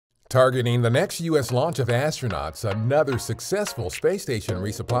Targeting the next U.S. launch of astronauts, another successful space station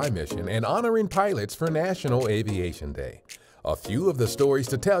resupply mission, and honoring pilots for National Aviation Day. A few of the stories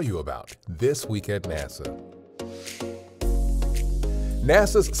to tell you about this week at NASA.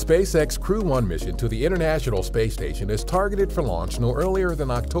 NASA's SpaceX Crew 1 mission to the International Space Station is targeted for launch no earlier than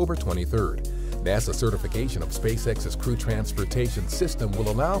October 23rd. NASA certification of SpaceX's crew transportation system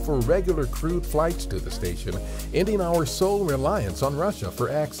will allow for regular crewed flights to the station, ending our sole reliance on Russia for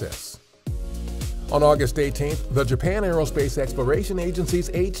access. On August 18th, the Japan Aerospace Exploration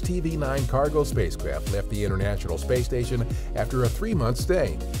Agency's HTV-9 cargo spacecraft left the International Space Station after a 3-month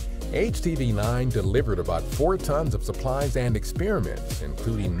stay. HTV-9 delivered about 4 tons of supplies and experiments,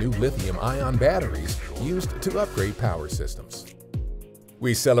 including new lithium-ion batteries used to upgrade power systems.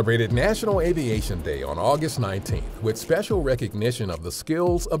 We celebrated National Aviation Day on August 19th with special recognition of the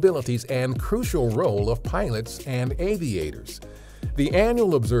skills, abilities, and crucial role of pilots and aviators. The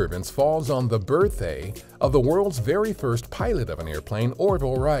annual observance falls on the birthday of the world's very first pilot of an airplane,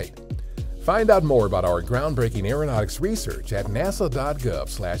 Orville Wright. Find out more about our groundbreaking aeronautics research at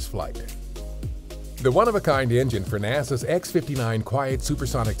nasa.gov/flight. The one-of-a-kind engine for NASA's X-59 quiet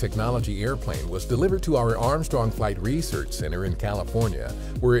supersonic technology airplane was delivered to our Armstrong Flight Research Center in California,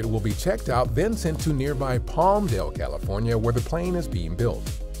 where it will be checked out, then sent to nearby Palmdale, California, where the plane is being built.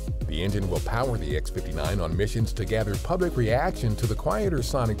 The engine will power the X-59 on missions to gather public reaction to the quieter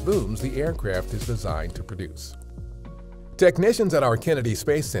sonic booms the aircraft is designed to produce. Technicians at our Kennedy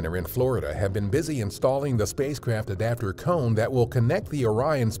Space Center in Florida have been busy installing the spacecraft adapter cone that will connect the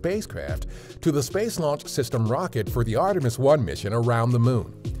Orion spacecraft to the Space Launch System rocket for the Artemis 1 mission around the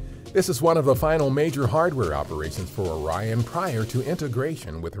Moon. This is one of the final major hardware operations for Orion prior to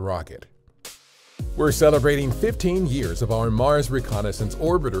integration with the rocket. We're celebrating 15 years of our Mars Reconnaissance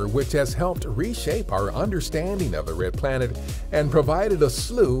Orbiter, which has helped reshape our understanding of the red planet and provided a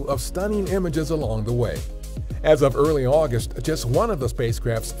slew of stunning images along the way. As of early August, just one of the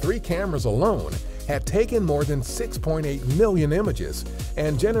spacecraft's 3 cameras alone had taken more than 6.8 million images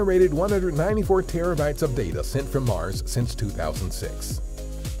and generated 194 terabytes of data sent from Mars since 2006.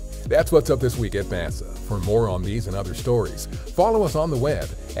 That's what's up this week at NASA. For more on these and other stories, follow us on the web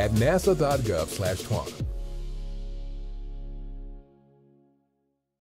at nasa.gov/twan.